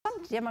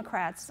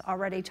Democrats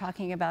already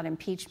talking about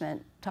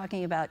impeachment,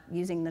 talking about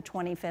using the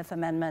 25th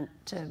Amendment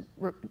to,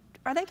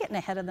 are they getting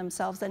ahead of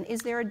themselves? And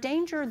is there a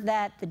danger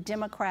that the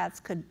Democrats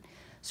could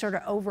sort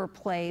of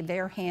overplay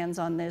their hands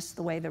on this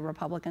the way the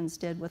Republicans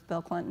did with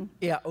Bill Clinton?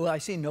 Yeah, well, I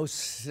see no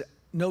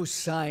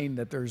sign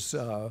that there's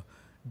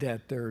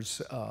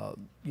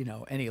you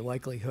know, any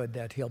likelihood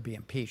that he'll be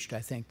impeached.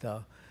 I think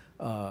the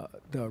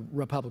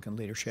Republican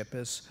leadership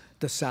has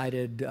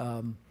decided,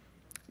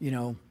 you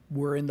know,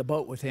 we're in the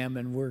boat with him,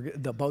 and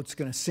the boat's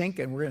going to sink,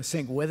 and we're going to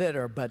sink with it.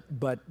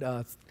 But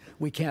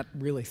we can't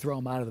really throw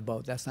him out of the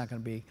boat. That's not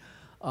going to be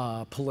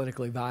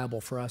politically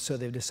viable for us. So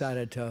they've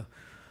decided to,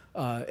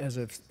 as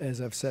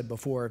I've said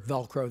before,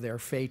 velcro their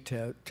fate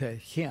to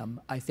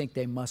him. I think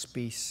they must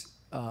be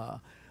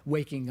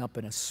waking up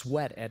in a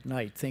sweat at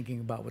night thinking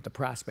about what the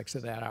prospects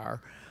of that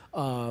are.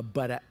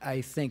 But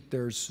I think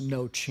there's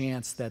no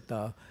chance that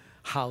the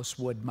House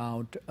would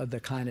mount the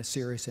kind of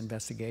serious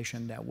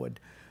investigation that would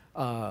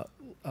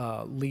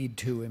lead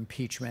to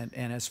impeachment.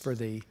 And as for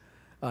the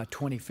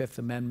 25th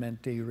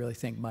Amendment, do you really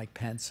think Mike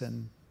Pence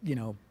and, you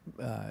know,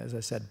 as I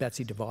said,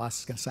 Betsy DeVos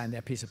is going to sign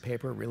that piece of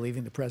paper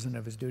relieving the president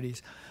of his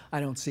duties? I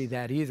don't see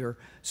that either.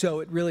 So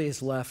it really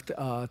is left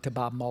to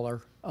Bob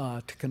Mueller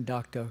to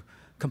conduct a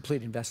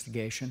complete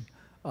investigation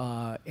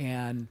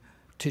and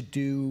to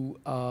do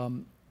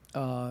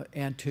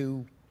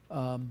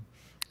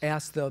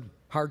ask the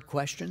hard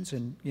questions.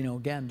 And, you know,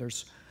 again,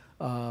 there's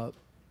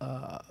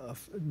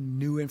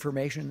new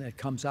information that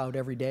comes out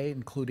every day,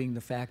 including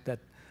the fact that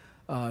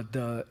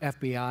the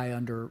FBI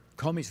under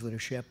Comey's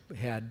leadership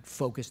had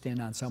focused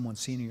in on someone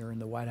senior in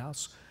the White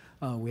House.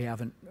 We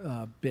haven't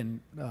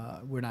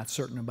we're not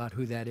certain about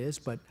who that is,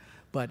 but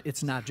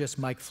it's not just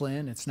Mike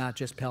Flynn, it's not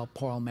just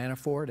Paul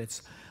Manafort,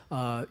 it's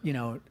you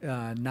know,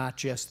 not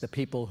just the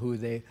people who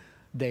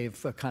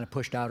they've kind of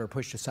pushed out or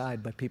pushed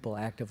aside, but people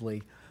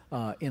actively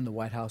in the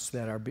White House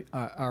that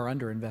are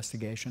under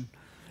investigation.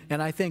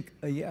 And I think,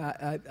 you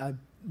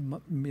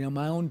know,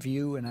 my own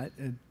view,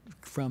 and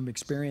from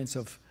experience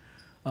of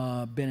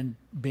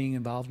being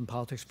involved in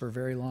politics for a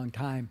very long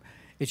time,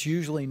 it's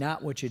usually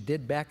not what you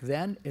did back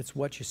then, it's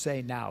what you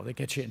say now that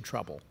gets you in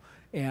trouble.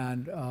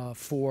 And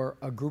for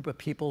a group of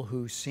people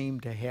who seem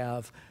to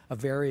have a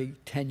very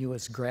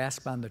tenuous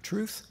grasp on the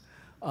truth,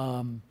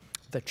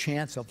 the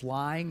chance of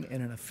lying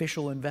in an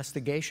official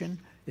investigation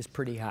is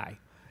pretty high.